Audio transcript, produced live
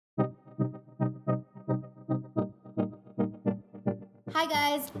Hi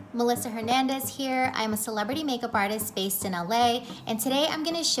guys, Melissa Hernandez here. I'm a celebrity makeup artist based in LA, and today I'm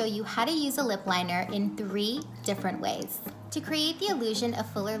going to show you how to use a lip liner in 3 different ways. To create the illusion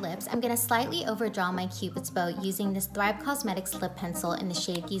of fuller lips, I'm going to slightly overdraw my Cupid's bow using this Thrive Cosmetics lip pencil in the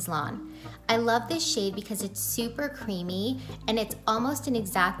shade Ghislaine. I love this shade because it's super creamy and it's almost an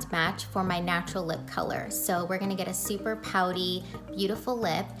exact match for my natural lip color. So we're going to get a super pouty, beautiful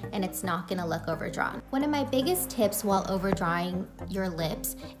lip, and it's not going to look overdrawn. One of my biggest tips while overdrawing your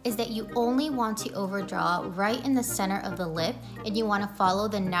lips is that you only want to overdraw right in the center of the lip, and you want to follow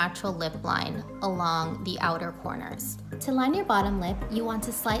the natural lip line along the outer corners. To line your bottom lip, you want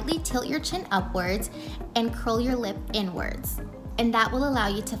to slightly tilt your chin upwards and curl your lip inwards, and that will allow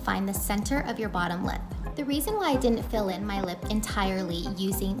you to find the center of your bottom lip. The reason why I didn't fill in my lip entirely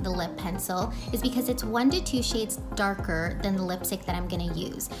using the lip pencil is because it's 1 to 2 shades darker than the lipstick that I'm going to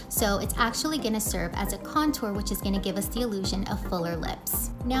use. So it's actually going to serve as a contour, which is going to give us the illusion of fuller lips.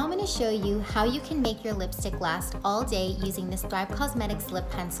 Now I'm going to show you how you can make your lipstick last all day using this Thrive Cosmetics lip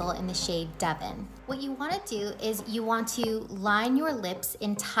pencil in the shade Devon. What you want to do is you want to line your lips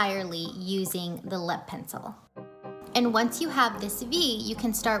entirely using the lip pencil. And once you have this V, you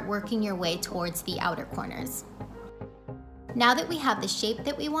can start working your way towards the outer corners. Now that we have the shape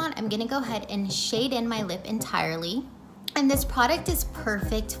that we want, I'm gonna go ahead and shade in my lip entirely. And this product is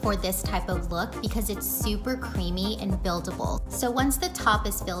perfect for this type of look because it's super creamy and buildable. So once the top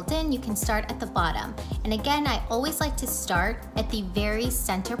is filled in, you can start at the bottom. And again, I always like to start at the very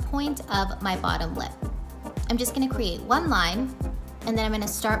center point of my bottom lip. I'm just gonna create 1 line, and then I'm gonna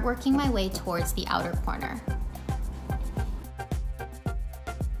start working my way towards the outer corner.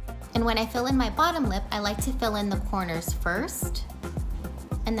 And when I fill in my bottom lip, I like to fill in the corners first,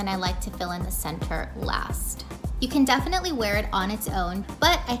 and then I like to fill in the center last. You can definitely wear it on its own,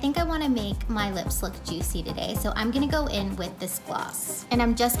 but I think I wanna make my lips look juicy today, so I'm gonna go in with this gloss. And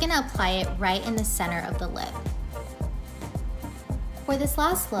I'm just gonna apply it right in the center of the lip. For this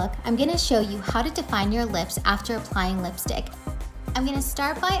last look, I'm gonna show you how to define your lips after applying lipstick. I'm gonna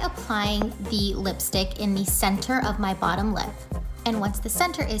start by applying the lipstick in the center of my bottom lip. And once the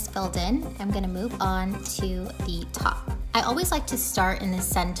center is filled in, I'm gonna move on to the top. I always like to start in the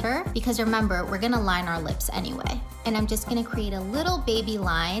center because remember, we're gonna line our lips anyway. And I'm just gonna create a little baby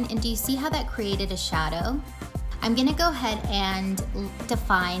line, and do you see how that created a shadow? I'm gonna go ahead and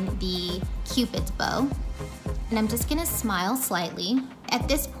define the Cupid's bow. And I'm just gonna smile slightly. At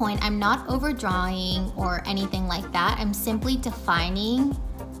this point, I'm not overdrawing or anything like that. I'm simply defining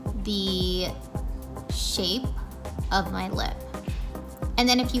the shape of my lip. And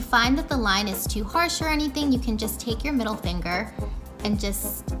then if you find that the line is too harsh or anything, you can just take your middle finger and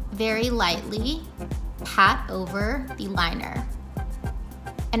just very lightly pat over the liner.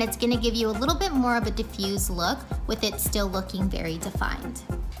 And it's gonna give you a little bit more of a diffused look with it still looking very defined.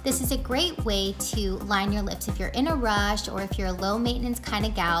 This is a great way to line your lips if you're in a rush or if you're a low maintenance kind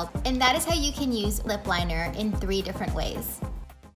of gal. And that is how you can use lip liner in 3 different ways.